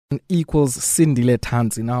equals Sindile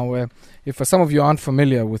Tansi. Now, if some of you aren't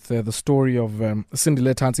familiar with the story of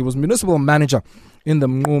Sindile Tansi, he was municipal manager in the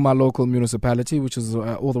Mnguma local municipality, which is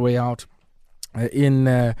all the way out in,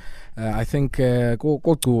 I think,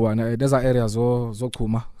 Kotuwa, there's an area,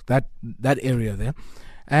 Zokuma, that area there.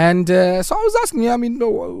 And so I was asking,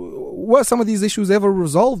 were some of these issues ever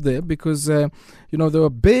resolved there? Because, there were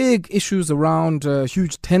big issues around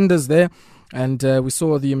huge tenders there. And we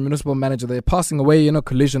saw the municipal manager there passing away in a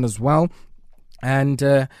collision as well.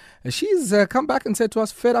 And she's come back and said to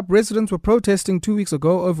us, fed up residents were protesting 2 weeks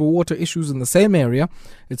ago over water issues in the same area.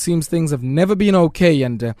 It seems things have never been okay.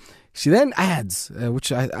 And she then adds,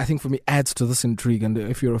 which I think for me adds to this intrigue. And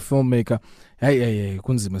if you're a filmmaker, hey,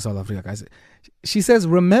 kunzima South Africa, guys. She says,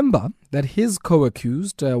 remember that his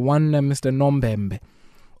co-accused, one Mr. Nombembe,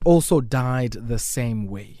 also died the same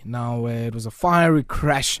way. Now, it was a fiery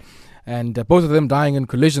crash, and both of them dying in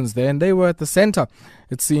collisions there, and they were at the center,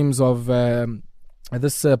 it seems, of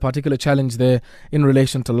this particular challenge there in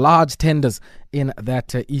relation to large tenders in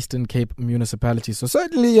that Eastern Cape municipality. So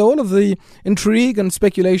certainly all of the intrigue and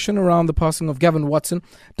speculation around the passing of Gavin Watson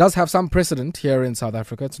does have some precedent here in South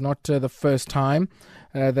Africa. It's not the first time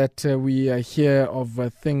that we hear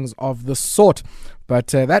of things of the sort. But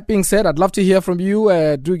that being said, I'd love to hear from you.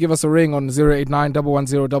 Do give us a ring on 089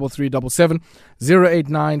 110 3377,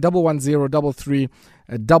 089 110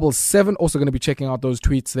 3377. Also going to be checking out those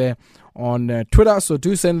tweets there on Twitter. So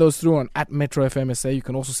do send those through on @MetroFMSA. You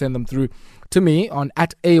can also send them through to me on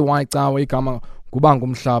 @AYCawe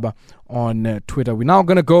on Twitter. We're now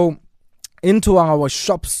going to go into our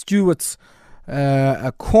Shop Stewards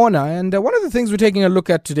corner. And one of the things we're taking a look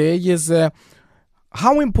at today is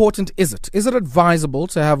how important is it? Is it advisable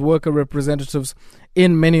to have worker representatives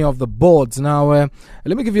in many of the boards? Now,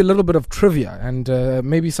 let me give you a little bit of trivia, and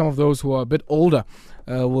maybe some of those who are a bit older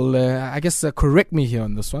will, correct me here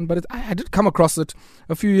on this one. But I did come across it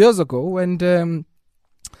a few years ago, and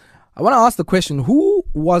I want to ask the question, who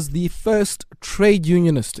was the first trade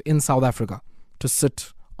unionist in South Africa to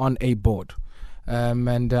sit on a board?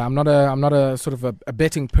 And I'm not a sort of a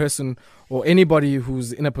betting person or anybody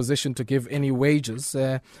who's in a position to give any wages.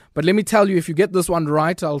 But let me tell you, if you get this one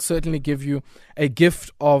right, I'll certainly give you a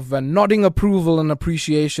gift of nodding approval and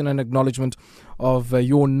appreciation and acknowledgement of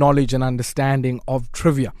your knowledge and understanding of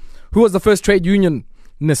trivia. Who was the first trade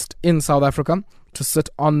unionist in South Africa to sit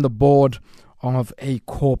on the board of a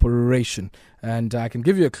corporation? And I can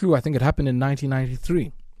give you a clue. I think it happened in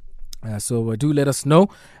 1993. So do let us know,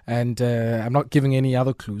 and I'm not giving any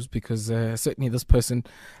other clues because certainly this person,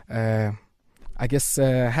 had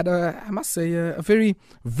a very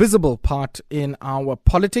visible part in our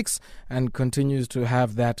politics and continues to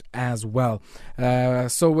have that as well.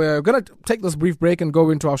 So we're going to take this brief break and go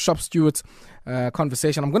into our Shop Stewards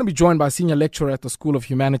conversation. I'm going to be joined by a senior lecturer at the School of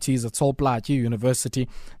Humanities at Plaatje University.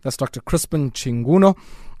 That's Dr. Crispen Chinguno.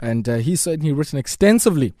 And he's certainly written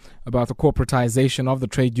extensively about the corporatization of the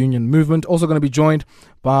trade union movement. Also going to be joined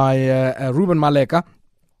by Reuben Maleka,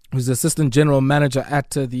 who's the Assistant General Manager at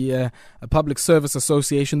the Public Service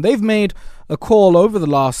Association. They've made a call over the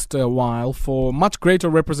last while for much greater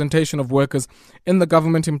representation of workers in the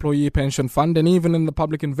Government Employee Pension Fund and even in the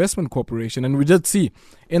Public Investment Corporation. And we did see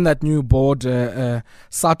in that new board,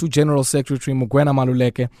 SATU General Secretary Mogoena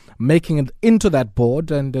Maluleke making it into that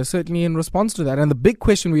board, and certainly in response to that. And the big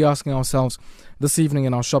question we're asking ourselves this evening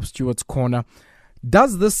in our Shop Stewards Corner,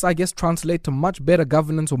 does this, translate to much better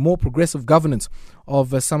governance or more progressive governance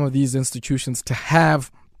of some of these institutions to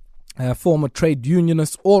have former trade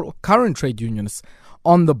unionists or current trade unionists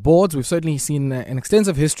on the boards? We've certainly seen an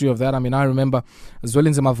extensive history of that. I rember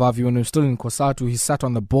Zwelinzima Vavi, when he was still in COSATU, he sat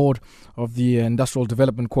on the board of the Industrial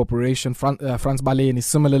Development Corporation, Franz Baleni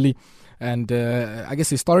similarly. And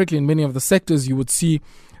historically in many of the sectors you would see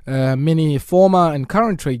many former and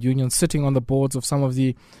current trade unions sitting on the boards of some of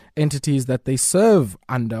the entities that they serve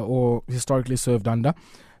under or historically served under.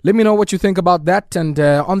 Let me know what you think about that. And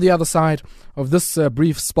on the other side of this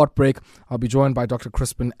brief spot break, I'll be joined by Dr.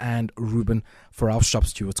 Crispen and Reuben for our Shop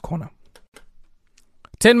Stewards Corner.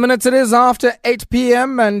 10 minutes it is after 8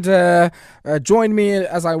 p.m. and join me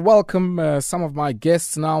as I welcome some of my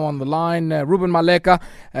guests now on the line, Reuben Maleka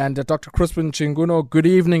and Dr. Crispen Chinguno. Good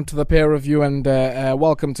evening to the pair of you, and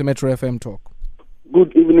welcome to Metro FM Talk.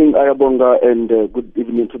 Good evening, Ayabonga, and good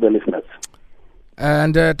evening to the listeners.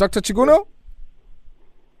 And Dr. Chinguno?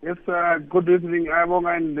 Yes, good evening,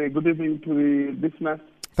 Ayabonga, and good evening to the listeners.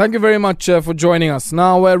 Thank you very much for joining us.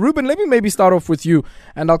 Now, Reuben, let me maybe start off with you,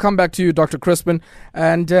 and I'll come back to you, Dr. Crispen,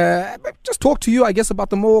 and just talk to you, I guess,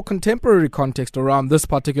 about the more contemporary context around this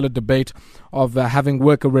particular debate of having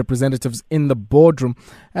worker representatives in the boardroom.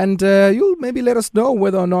 And you'll maybe let us know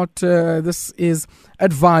whether or not this is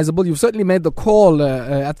advisable. You've certainly made the call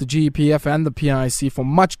at the GEPF and the PIC for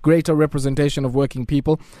much greater representation of working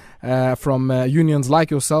people from unions like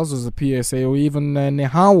yourselves as the PSA, or even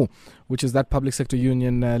NEHAWU, which is that public sector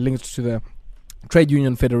union linked to the Trade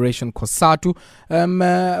Union Federation, COSATU.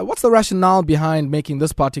 What's the rationale behind making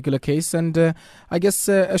this particular case? And I guess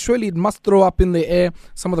surely it must throw up in the air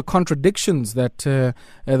some of the contradictions that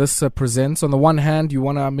this presents. On the one hand, you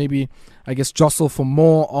want to maybe, I guess, jostle for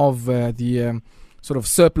more of the sort of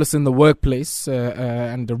surplus in the workplace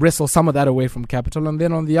and wrestle some of that away from capital. And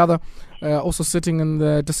then on the other, also sitting in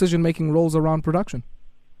the decision-making roles around production.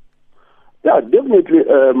 Yeah, definitely.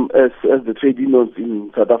 As the trade unions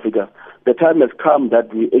in South Africa, the time has come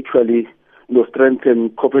that we actually, strengthen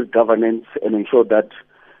corporate governance and ensure that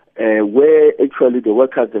where actually the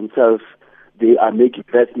workers themselves, they are making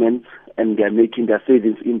investments and they are making their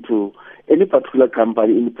savings into any particular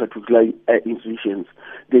company, any particular institutions,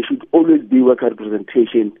 there should always be worker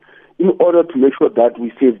representation in order to make sure that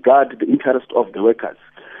we safeguard the interest of the workers.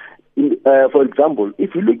 For example,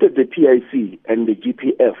 if you look at the PIC and the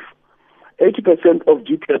GPF, 80% of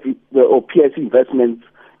GPF or PIC investments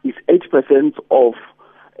is 80% of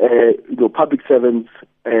public servants'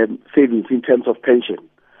 savings in terms of pension.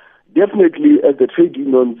 Definitely, as the trade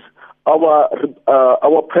unions, our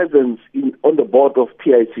presence on the board of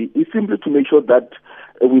PIC is simply to make sure that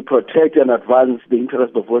we protect and advance the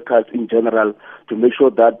interest of workers in general, to make sure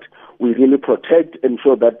that we really protect and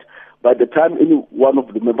ensure that by the time any one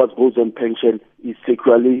of the members goes on pension, is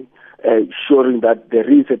securely ensuring that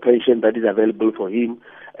there is a pension that is available for him.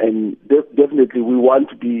 And definitely we want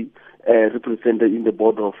to be represented in the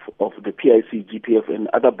board of the PIC, GPF and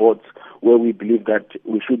other boards where we believe that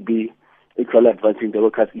we should be equally advancing the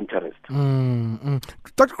workers' interest.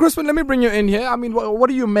 Dr. Crispen, let me bring you in here. I mean, what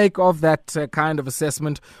do you make of that kind of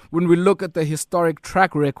assessment when we look at the historic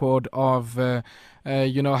track record of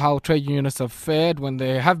how trade unionists have fared when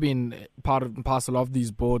they have been part and parcel of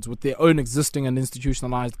these boards with their own existing and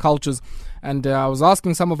institutionalized cultures? And I was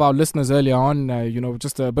asking some of our listeners earlier on,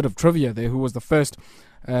 just a bit of trivia there, who was the first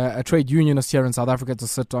a trade unionist here in South Africa to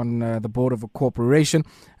sit on the board of a corporation.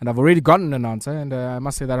 And I've already gotten an answer, and I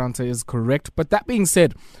must say that answer is correct. But that being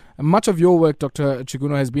said, much of your work, Dr.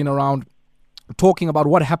 Chinguno, has been around talking about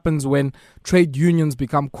what happens when trade unions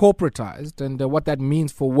become corporatized and what that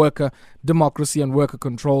means for worker democracy and worker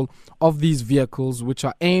control of these vehicles, which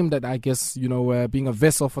are aimed at, I guess, being a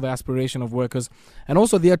vessel for the aspiration of workers, and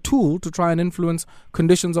also their tool to try and influence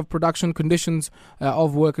conditions of production, conditions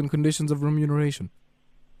of work, and conditions of remuneration.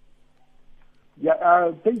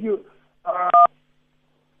 Yeah, thank you.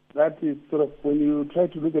 That is sort of when you try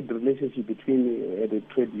to look at the relationship between the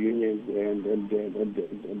trade unions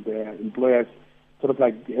and their employers, sort of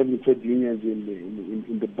like having trade unions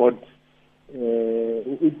in the board.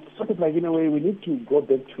 It's sort of like, in a way, we need to go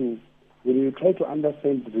back to when you try to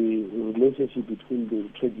understand the relationship between the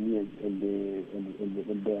trade unions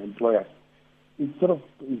and the employers. It sort of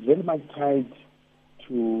is very much tied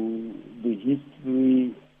to the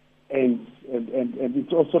history, and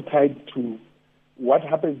it's also tied to what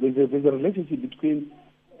happens. There's a relationship between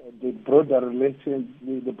the broader relations,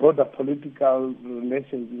 the broader political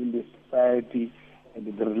relations in the society,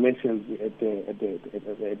 and the relations at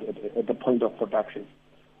the point of production.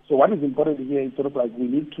 So what is important here is sort of like we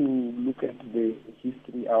need to look at the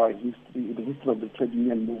history of the trade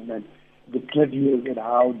union movement, the trade unions and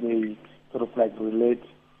how they sort of like relate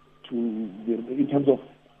to in terms of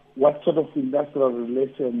what sort of industrial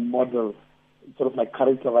relation model sort of like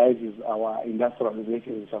characterizes our industrial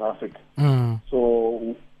relations in South Africa.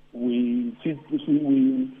 So we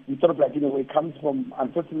sort of like, in a way,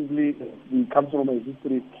 unfortunately, we come from a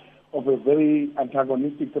history of a very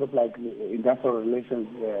antagonistic sort of like industrial relations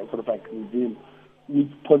sort of like regime,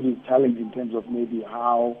 which poses challenge in terms of maybe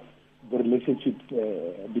how the relationship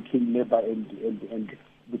between labor and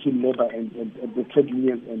the trade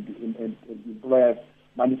unions and employers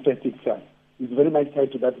manifests itself. It's very much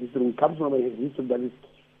tied to that history. We come from a history that is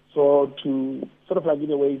so to sort of like,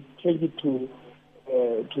 in a way, change it to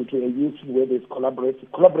a history where there's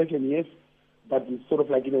collaboration, yes, but it's sort of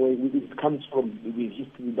like, in a way, it comes from the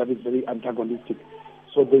history that is very antagonistic.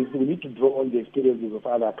 So we need to draw on the experiences of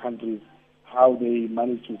other countries, how they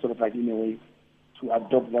manage to sort of like, in a way, to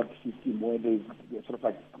adopt that system where there's sort of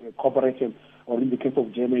like cooperation, or in the case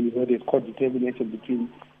of Germany, where there's co-determination between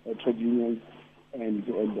trade unions and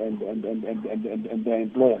their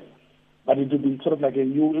employers. But it would be sort of like a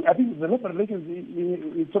new. I think the labor relations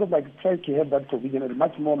it sort of like tries to have that provision at a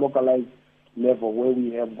much more localized level, where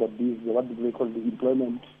we have got these what do they call the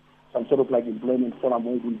employment, some sort of like employment forum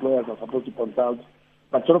where the employers are supposed to consult,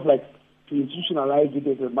 but sort of like to institutionalize it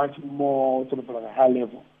at a much more sort of like a high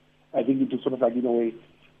level. I think it is sort of like in a way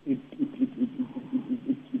it's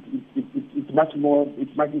much more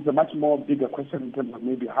it's a much more bigger question in terms of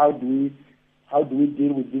maybe how do we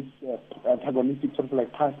deal with this antagonistic sort of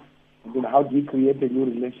like past. And then how do we create a new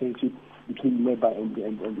relationship between labor and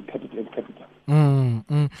the capital?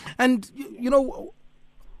 And,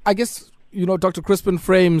 I guess, Dr. Crispen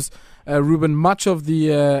frames, Reuben, much of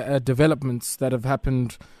the developments that have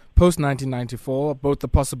happened post-1994, both the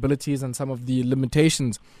possibilities and some of the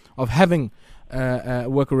limitations of having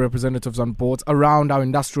worker representatives on boards around our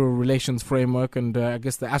industrial relations framework and I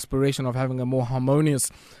guess the aspiration of having a more harmonious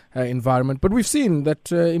environment. But we've seen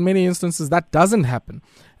that in many instances that doesn't happen.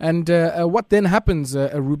 And what then happens,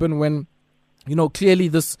 Reuben, when clearly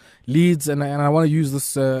this leads, and I want to use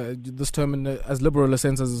this term in as liberal a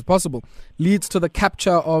sense as possible, leads to the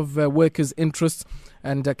capture of workers' interests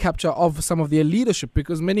and capture of some of their leadership,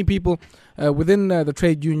 because many people within the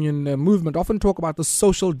trade union movement often talk about the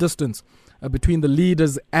social distance between the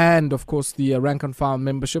leaders and, of course, the rank and file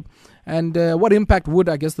membership. And what impact would,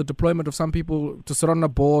 I guess, the deployment of some people to sit on a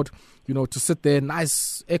board, to sit there,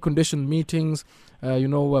 nice air-conditioned meetings,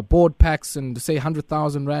 board packs and say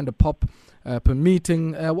 100,000 Rand a pop per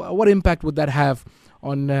meeting. What impact would that have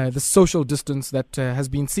on the social distance that has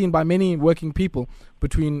been seen by many working people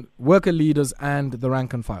between worker leaders and the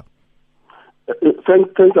rank and file?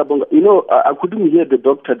 Thanks, Abonga. I couldn't hear the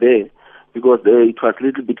doctor there because it was a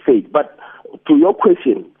little bit faint. But to your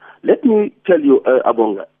question, let me tell you,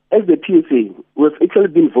 Abonga, as the PSA, we've actually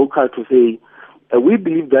been vocal to say we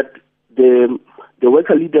believe that the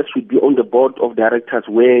worker leaders should be on the board of directors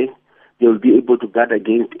where they will be able to guard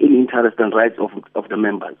against any interest and rights of the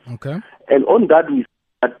members. Okay. And on that,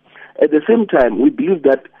 at the same time, we believe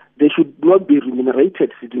that they should not be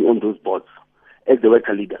remunerated sitting on those boards as the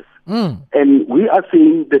worker leaders. And we are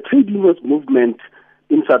saying the trade unions movement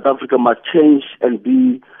in South Africa must change and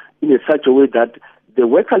be in such a way that the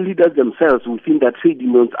worker leaders themselves within the trade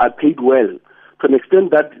unions are paid well, to an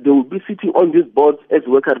extent that they will be sitting on these boards as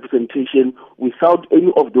worker representation without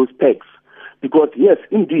any of those perks. Because, yes,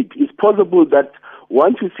 indeed, it's possible that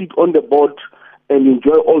once you sit on the board and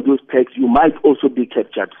enjoy all those perks, you might also be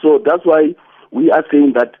captured. So that's why we are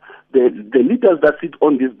saying that the leaders that sit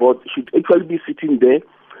on this board should actually be sitting there,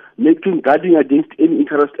 guarding against any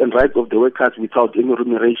interest and rights of the workers without any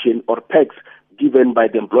remuneration or perks given by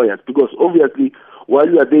the employers. Because obviously, while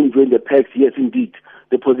you are there enjoying the perks, yes, indeed,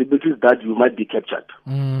 the possibility is that you might be captured.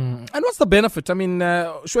 And what's the benefit? I mean,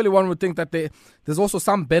 surely one would think that there's also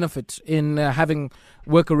some benefit in having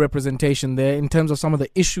worker representation there in terms of some of the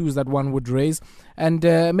issues that one would raise. And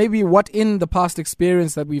maybe what in the past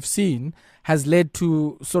experience that we've seen has led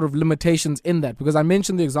to sort of limitations in that. Because I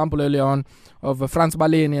mentioned the example earlier on of Frans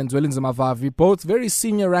Baleni and Zwelinzima Vavi, both very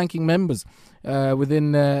senior ranking members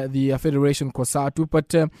within the Federation COSATU.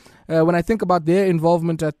 But when I think about their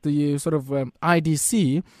involvement at the sort of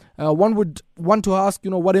IDC, one would want to ask,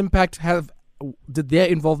 what impact did their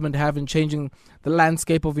involvement have in changing the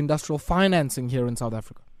landscape of industrial financing here in South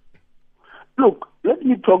Africa? Look, let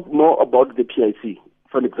me talk more about the PIC,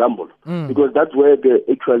 for an example, because that's where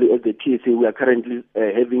actually at the PSA we are currently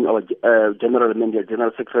having our general manager,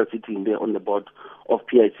 general secretary sitting there on the board of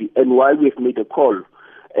PIC. And while we have made a call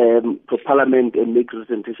to Parliament and make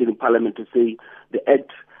representation in Parliament to say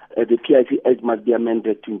the PIC Act must be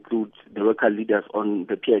amended to include the worker leaders on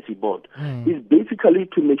the PIC board, is basically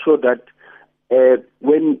to make sure that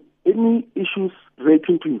when any issues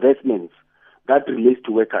relating to investments that relates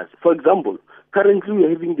to workers, for example, currently we're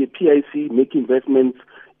having the PIC make investments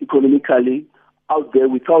economically out there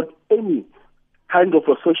without any kind of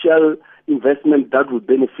a social investment that would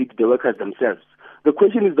benefit the workers themselves. The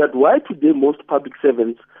question is that why today most public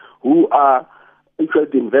servants who are actually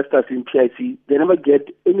the investors in PIC, they never get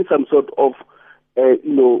some sort of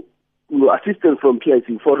assistance from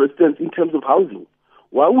PIC, for instance, in terms of housing.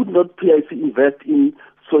 Why would not PIC invest in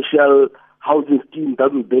social housing schemes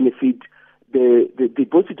that will benefit the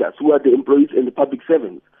depositors, who are the employees and the public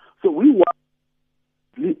servants? So we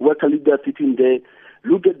want worker leaders sitting there,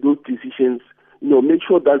 look at those decisions, make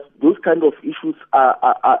sure that those kind of issues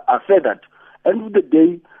are feathered. End of the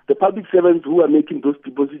day, the public servants who are making those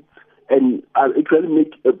deposits and are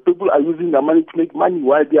actually people are using their money to make money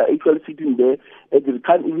while they are actually sitting there and they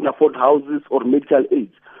can't even afford houses or medical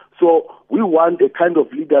aids. So we want a kind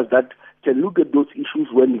of leaders that can look at those issues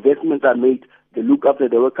when investments are made, they look after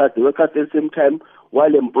the workers. The workers at the same time,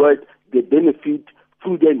 while employed, they benefit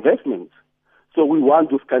through their investments. So we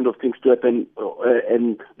want those kind of things to happen,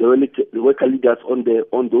 and the worker leaders on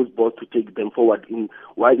those boards to take them forward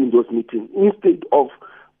while in those meetings, instead of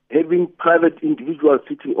having private individuals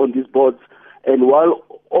sitting on these boards. And while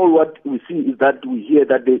all what we see is that we hear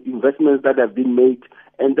that the investments that have been made,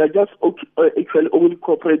 and they're just actually only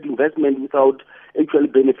corporate investment without actually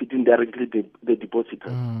benefiting directly the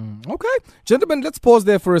depositor. Okay. Gentlemen, let's pause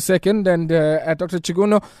there for a second. And Dr.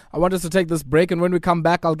 Chinguno, I want us to take this break. And when we come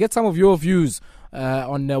back, I'll get some of your views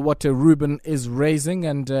on what Reuben is raising,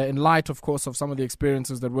 and in light, of course, of some of the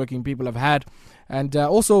experiences that working people have had. And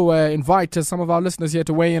also invite some of our listeners here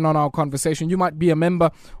to weigh in on our conversation. You might be a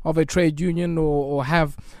member of a trade union or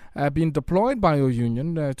have been deployed by your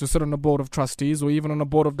union to sit on a board of trustees or even on a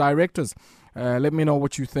board of directors. Let me know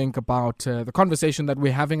what you think about the conversation that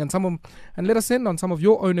we're having, and let us in on some of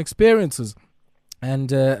your own experiences,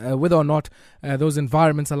 and whether or not those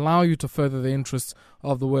environments allow you to further the interests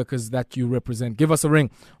of the workers that you represent. Give us a ring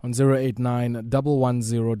on 089 110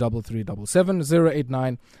 3377,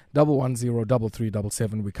 089 110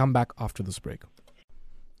 3377. We come back after this break.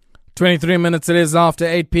 23 minutes it is after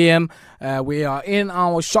 8 p.m. We are in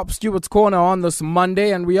our Shop Stewards Corner on this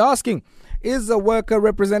Monday, and we're asking, is a worker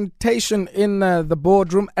representation in the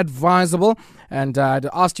boardroom advisable? And I'd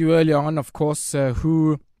asked you earlier on, of course,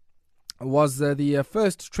 who was the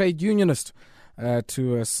first trade unionist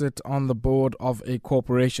to sit on the board of a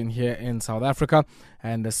corporation here in South Africa.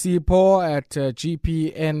 And Sipo at GPNDW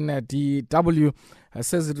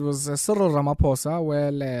says it was Cyril Ramaphosa.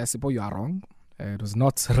 Well, Sipo, you are wrong. It was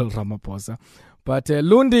not Cyril Ramaphosa. But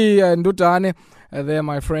Lundi Ndutane, there,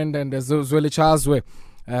 my friend, and Zweli Chazwe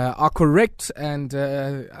are correct. And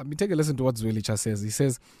I mean, take a listen to what Zweli Chaz says. He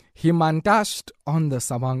says, he mantashed on the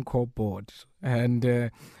Samanco board. And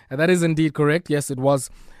that is indeed correct. Yes, it was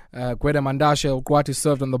Gwede Mandashe Ukwati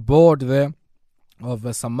served on the board there of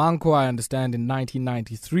Samanco, I understand, in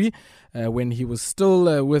 1993, when he was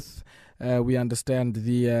still with, we understand,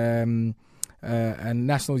 the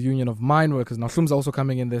National Union of Mine Workers. Now, Hlum's also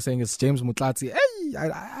coming in there saying it's James Mutlatsi. Hey,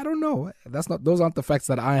 I don't know. Those aren't the facts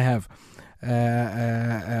that I have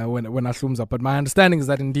when Hlum's up. But my understanding is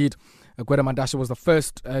that indeed Gwede Mandashe was the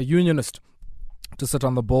first unionist to sit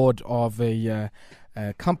on the board of a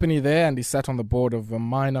company there, and he sat on the board of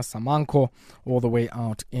Miner Samanco all the way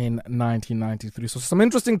out in 1993. So some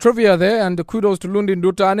interesting trivia there, and kudos to Lundi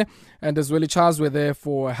Ndutane and Zweli Chazwe there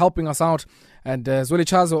for helping us out. And Zweli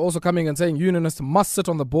Chazwe also coming and saying unionists must sit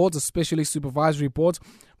on the boards, especially supervisory boards,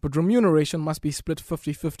 but remuneration must be split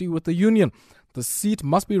 50-50 with the union. The seat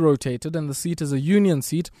must be rotated, and the seat is a union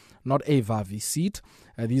seat, not a VAVI seat.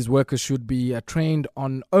 These workers should be trained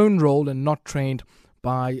on own role and not trained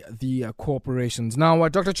by the corporations. Now,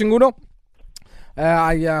 Dr. Chinguno,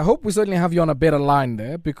 I hope we certainly have you on a better line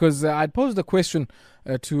there, because I'd posed a question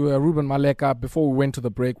to Reuben Maleka before we went to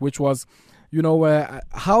the break, which was,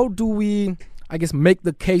 how do we, I guess, make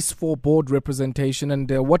the case for board representation, and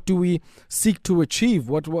what do we seek to achieve?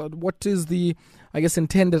 What is the, I guess,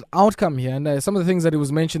 intended outcome here? And some of the things that he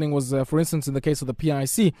was mentioning was, for instance, in the case of the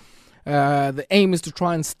PIC, the aim is to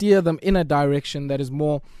try and steer them in a direction that is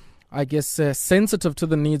more, I guess, sensitive to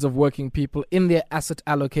the needs of working people in their asset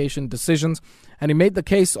allocation decisions. And he made the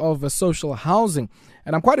case of social housing.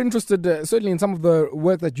 And I'm quite interested, certainly in some of the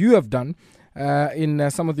work that you have done in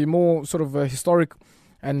some of the more sort of historic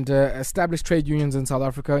and established trade unions in South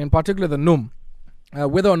Africa, in particular the NUM,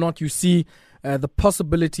 whether or not you see the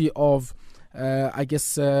possibility of,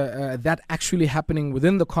 that actually happening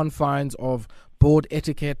within the confines of board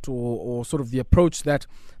etiquette or sort of the approach that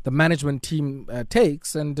the management team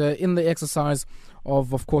takes, and in the exercise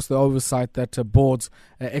of course, the oversight that boards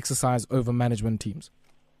exercise over management teams.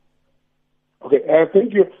 Okay,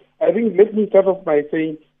 thank you. I think let me start off by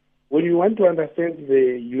saying, when you want to understand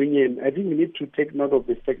the union, I think we need to take note of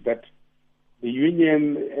the fact that the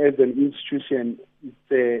union as an institution,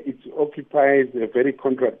 it occupies a very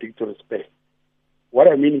contradictory space. What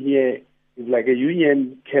I mean here is, like, a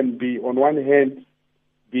union can be, on one hand,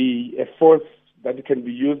 be a force that can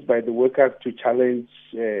be used by the workers to challenge,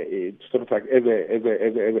 sort of like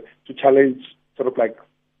to challenge sort of like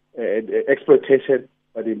exploitation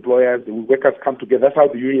by the employers. The workers come together. That's how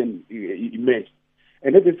the union emerged.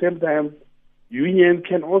 And at the same time, union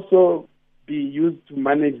can also be used to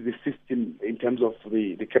manage the system in terms of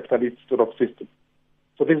the capitalist sort of system.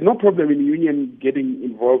 So there's no problem in the union getting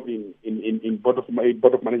involved in board of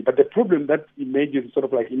management. But the problem that emerges sort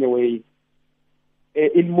of like, in a way,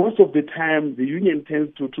 in most of the time, the union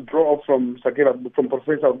tends to draw off from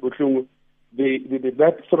Professor Butlungu,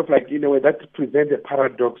 that sort of like, in a way, that presents a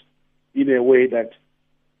paradox in a way that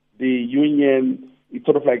the union, it's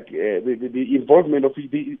sort of like the involvement of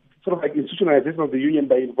the sort of like institutionalization of the union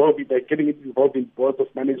by getting it involved in boards of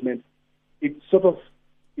management. It sort of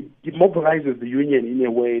it demobilizes the union in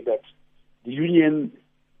a way that the union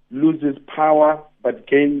loses power but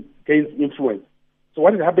gains influence. So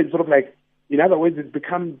what happens, sort of like, in other words, it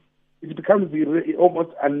becomes almost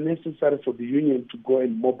unnecessary for the union to go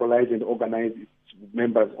and mobilize and organize its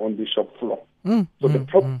members on the shop floor. So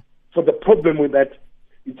the problem with that,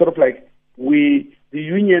 it's sort of like the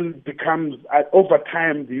union becomes, over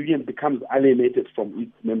time, the union becomes alienated from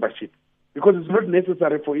its membership, because it's not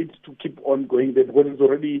necessary for it to keep on going there, because it's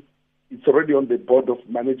already on the board of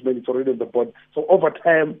management, it's already on the board. So over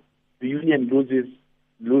time, the union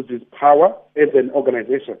loses power as an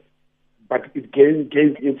organization, but it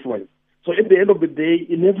gains influence. So at the end of the day,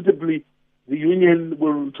 inevitably, the union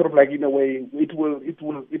will sort of like, in a way, it will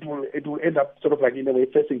end up sort of like, in a way,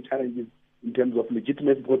 facing challenges in terms of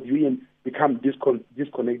legitimacy, because the union becomes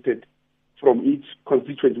disconnected from each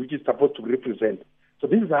constituency which is supposed to represent. So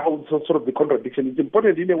this is how sort of the contradiction. It's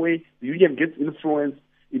important in a way the union gets influence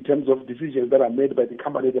in terms of decisions that are made by the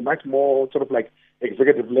company at a much more sort of like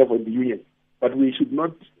executive level in the union. But we should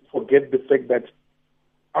not forget the fact that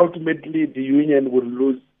ultimately the union will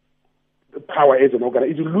lose power as an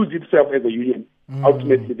organization. It will lose itself as a union.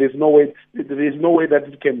 Ultimately, there's no way that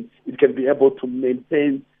it can be able to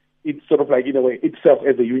maintain it sort of like, in a way, itself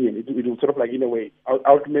as a union. It will sort of like, in a way,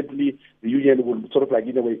 ultimately the union will sort of like,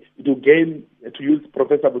 in a way, it will gain, to use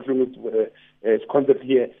Professor Buhlungu's concept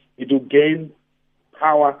here, it will gain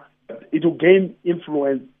power, it will gain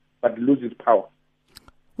influence, but loses power.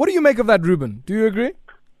 What do you make of that, Reuben? Do you agree?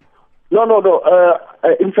 No.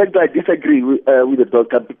 In fact, I disagree with the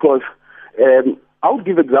doctor, because I'll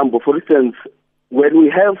give an example. For instance, when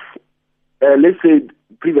we have, let's say,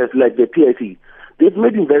 previously, like the PIC, they've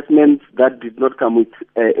made investments that did not come with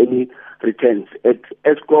any returns at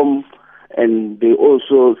ESCOM, and they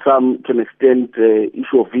also, to an extent,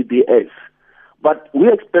 issue of VBS. But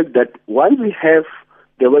we expect that once we have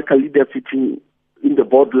the worker leader sitting in the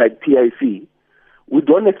board like PIC, we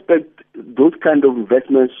don't expect those kind of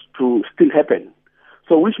investments to still happen.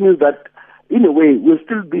 So which means that, in a way, we'll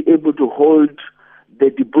still be able to hold the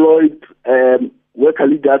deployed worker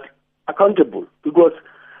leaders accountable, because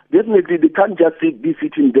definitely they can't just be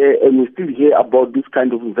sitting there and we still hear about these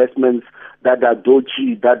kind of investments that are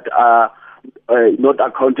dodgy, that are not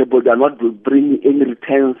accountable, they are not bringing any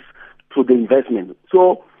returns to the investment.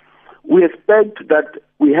 So we expect that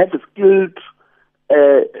we have skilled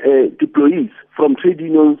deployees from trade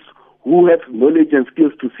unions who have knowledge and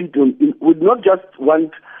skills to sit on. We would not just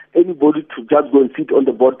want anybody to just go and sit on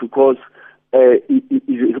the board because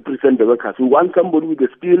he represents the workers. We want somebody with the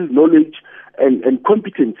skill, knowledge, and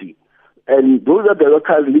competency. And those are the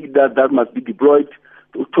worker leaders that must be deployed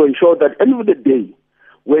to ensure that at the end of the day,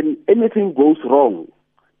 when anything goes wrong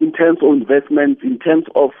in terms of investments, in terms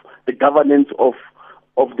of the governance of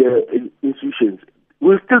the institutions,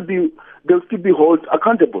 they'll still be held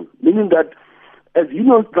accountable. Meaning that, as you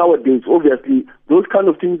know nowadays, obviously, those kind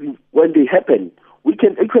of things, when they happen, we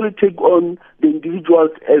can actually take on the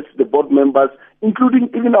individuals as the board members, including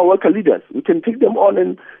even our worker leaders. We can take them on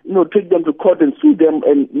and take them to court and sue them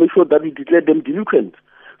and make sure that we declare them delinquent.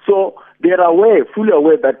 So they are fully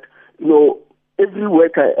aware that every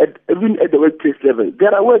worker, even at the workplace level, they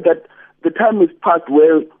are aware that the time is past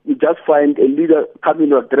where we just find a leader coming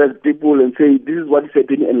to address people and say, this is what is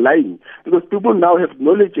happening, and lying. Because people now have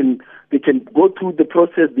knowledge and they can go through the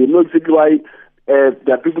process. They know exactly why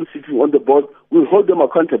there are people sitting on the board. We'll hold them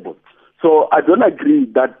accountable. So I don't agree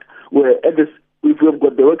that if we've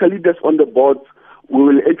got the worker leaders on the board, we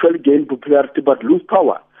will actually gain popularity but lose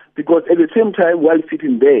power. Because at the same time, while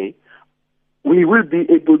sitting there, we will be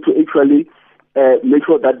able to actually make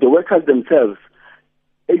sure that the workers themselves,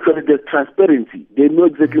 actually, there's transparency. They know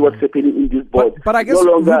exactly what's happening in this board. But I guess,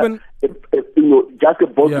 no longer, Reuben, just a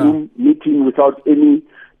boardroom meeting without any,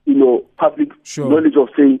 public knowledge of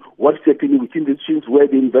saying what's happening within the institutions, where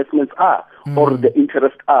the investments are, or the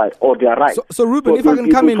interests are, or their rights. So Reuben, if I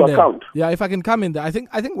can come in there, if I can come in there, I think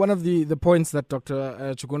one of the points that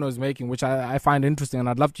Dr. Chinguno is making, which I find interesting, and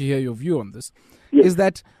I'd love to hear your view on this, is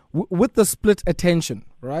that with the split attention,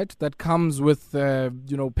 right, that comes with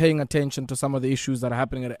paying attention to some of the issues that are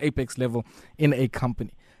happening at an apex level in a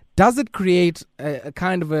company, does it create a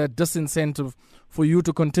kind of a disincentive for you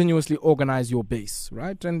to continuously organize your base,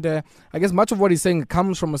 right? And I guess much of what he's saying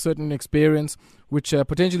comes from a certain experience, which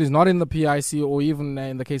potentially is not in the PIC or even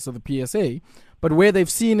in the case of the PSA, but where they've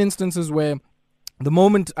seen instances where the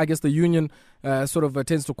moment, I guess, the union sort of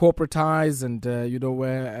tends to corporatize and,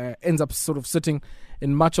 ends up sort of sitting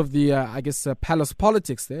in much of the, palace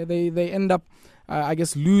politics there. They end up,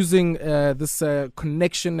 losing this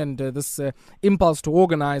connection and this impulse to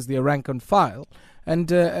organize their rank and file. And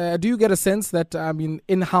do you get a sense that,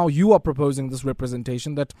 in how you are proposing this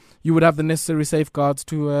representation, that you would have the necessary safeguards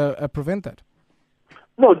to prevent that?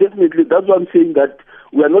 No, definitely. That's why I'm saying that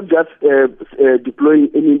we are not just deploying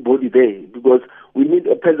anybody there, because we need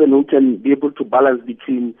a person who can be able to balance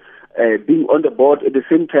between being on the board at the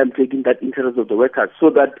same time taking that interest of the workers, so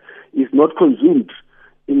that it's not consumed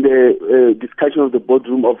in the discussion of the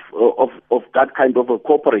boardroom of that kind of a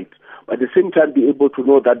corporate. But at the same time, be able to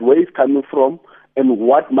know that where it's coming from and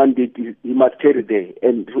what mandate he must carry there,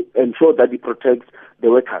 and ensure that he protects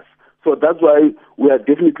the workers. So that's why we are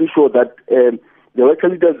definitely sure that the worker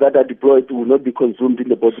leaders that are deployed will not be consumed in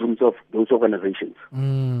the boardrooms of those organizations.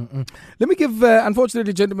 Mm-hmm. Let me give,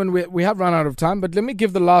 unfortunately, gentlemen, we have run out of time, but let me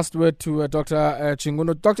give the last word to Dr.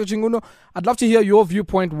 Chinguno. Dr. Chinguno, I'd love to hear your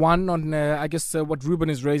viewpoint, one, on, what Reuben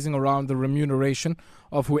is raising around the remuneration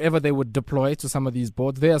of whoever they would deploy to some of these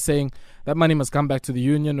boards. They are saying that money must come back to the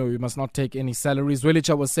union, or we must not take any salaries.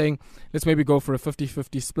 Welicha was saying, let's maybe go for a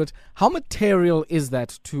 50-50 split. How material is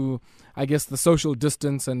that to, the social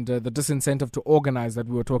distance and the disincentive to organize that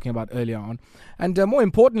we were talking about earlier on? And more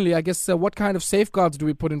importantly, what kind of safeguards do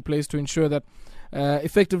we put in place to ensure that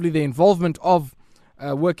effectively the involvement of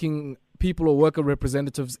working people or worker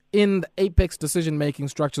representatives in the apex decision-making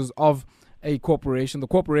structures of a corporation, the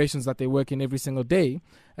corporations that they work in every single day,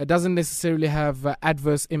 doesn't necessarily have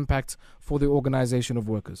adverse impacts for the organization of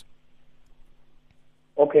workers?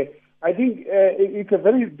 Okay. I think it's a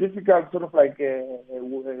very difficult sort of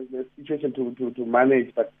situation to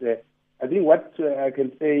manage, but I think what I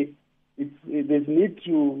can say is there's need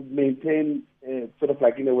to maintain in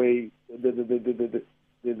a way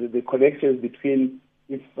the connections between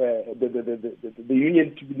the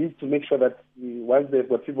union needs to make sure that once they've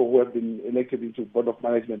got people who have been elected into board of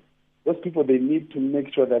management, those people, they need to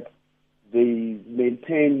make sure that they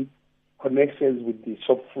maintain connections with the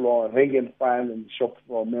shop floor, rank and file, and shop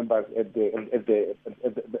floor members at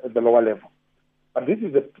the lower level. But this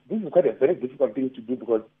is quite a very difficult thing to do,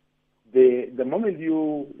 because the moment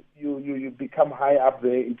you become high up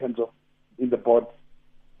there in terms of in the board,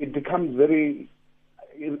 it becomes very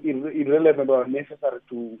irrelevant or necessary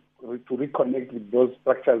to reconnect with those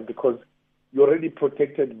structures, because you're already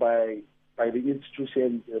protected by the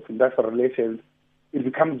institution of industrial relations. It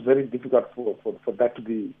becomes very difficult for that to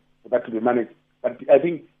be managed. But I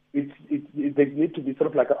think there needs to be sort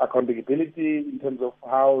of like accountability in terms of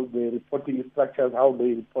how the reporting structures, how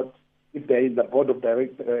they report. If there is a board of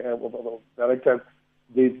directors,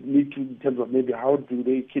 they need to, in terms of maybe how do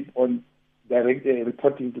they keep on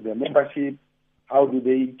reporting to their membership. How do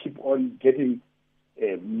they keep on getting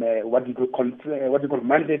what you call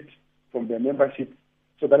mandate from their membership,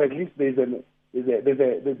 so that at least there's the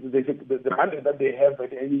mandate that they have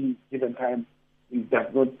at any given time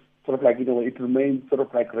does not it remains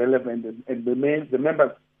relevant, and the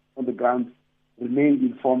members on the ground remain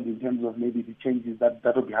informed in terms of maybe the changes that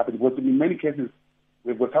will be happening. Because in many cases,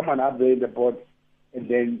 we've got someone up there in the board, and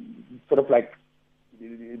then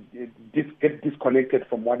get disconnected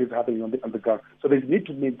from what is happening on the ground. So they need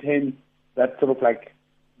to maintain that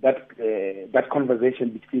that conversation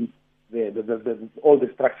between all the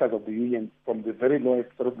structures of the union, from the very lowest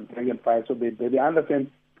rank and file, so they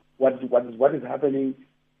understand what is happening,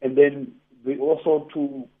 and then they also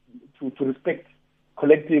to respect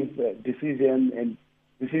collective decision and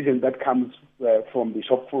decision that comes from the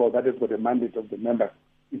shop floor, that is for the mandate of the members.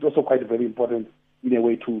 It's also quite very important in a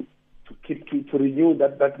way to renew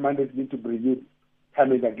that mandate needs to be renewed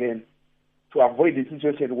time and again, to avoid the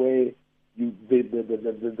situation where the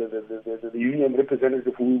union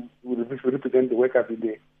representative who represent the workers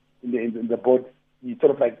in the board,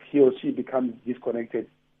 he or she becomes disconnected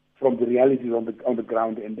from the realities on the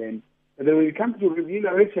ground, and then when it comes to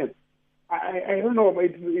remuneration, I don't know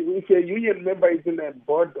if a union member is in a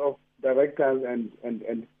board of directors and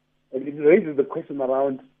it raises the question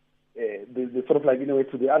around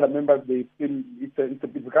to the other members, they feel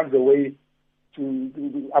it becomes a way to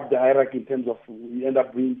up the hierarchy in terms of we end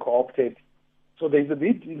up being co-opted. So there's a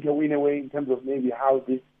need in a way in terms of maybe how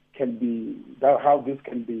this can be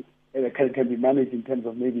managed in terms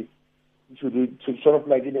of maybe should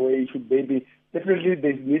maybe definitely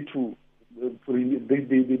they need to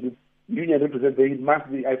the union representatives must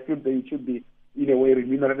be, I feel they should be in a way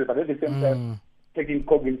remunerated, but at the same time taking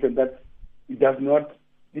cognizance that it does not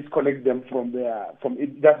disconnect them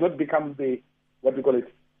it does not become the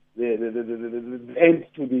end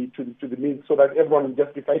to the to the means, so that everyone will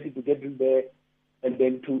just be fighting to get in there, and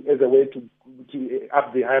then as a way to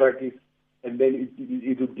up the hierarchies, and then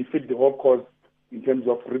it will defeat the whole cause in terms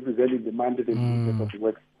of representing the mandate and of the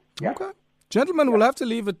work. Yeah. Okay. Gentlemen, we'll have to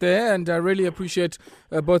leave it there, and I really appreciate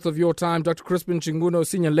both of your time. Dr. Crispen Chinguno,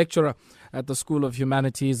 Senior Lecturer at the School of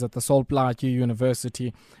Humanities at the Plaatje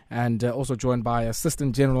University, and also joined by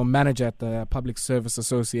Assistant General Manager at the Public Service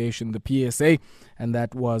Association, the PSA, and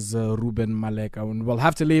that was Reuben Maleka. And we'll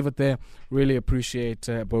have to leave it there. Really appreciate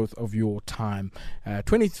both of your time.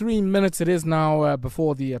 23 minutes it is now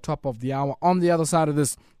before the top of the hour. On the other side of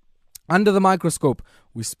this, under the microscope,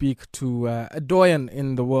 we speak to a doyen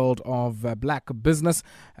in the world of black business,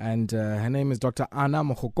 and her name is Dr. Anna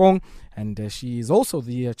Mokgokong, and she is also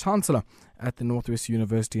the Chancellor at the Northwest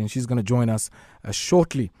University, and she's going to join us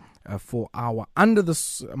shortly for our Under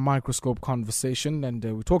the Microscope conversation, and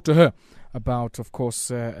we talk to her about, of course,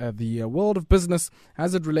 the world of business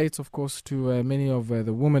as it relates, of course, to many of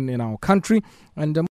the women in our country, and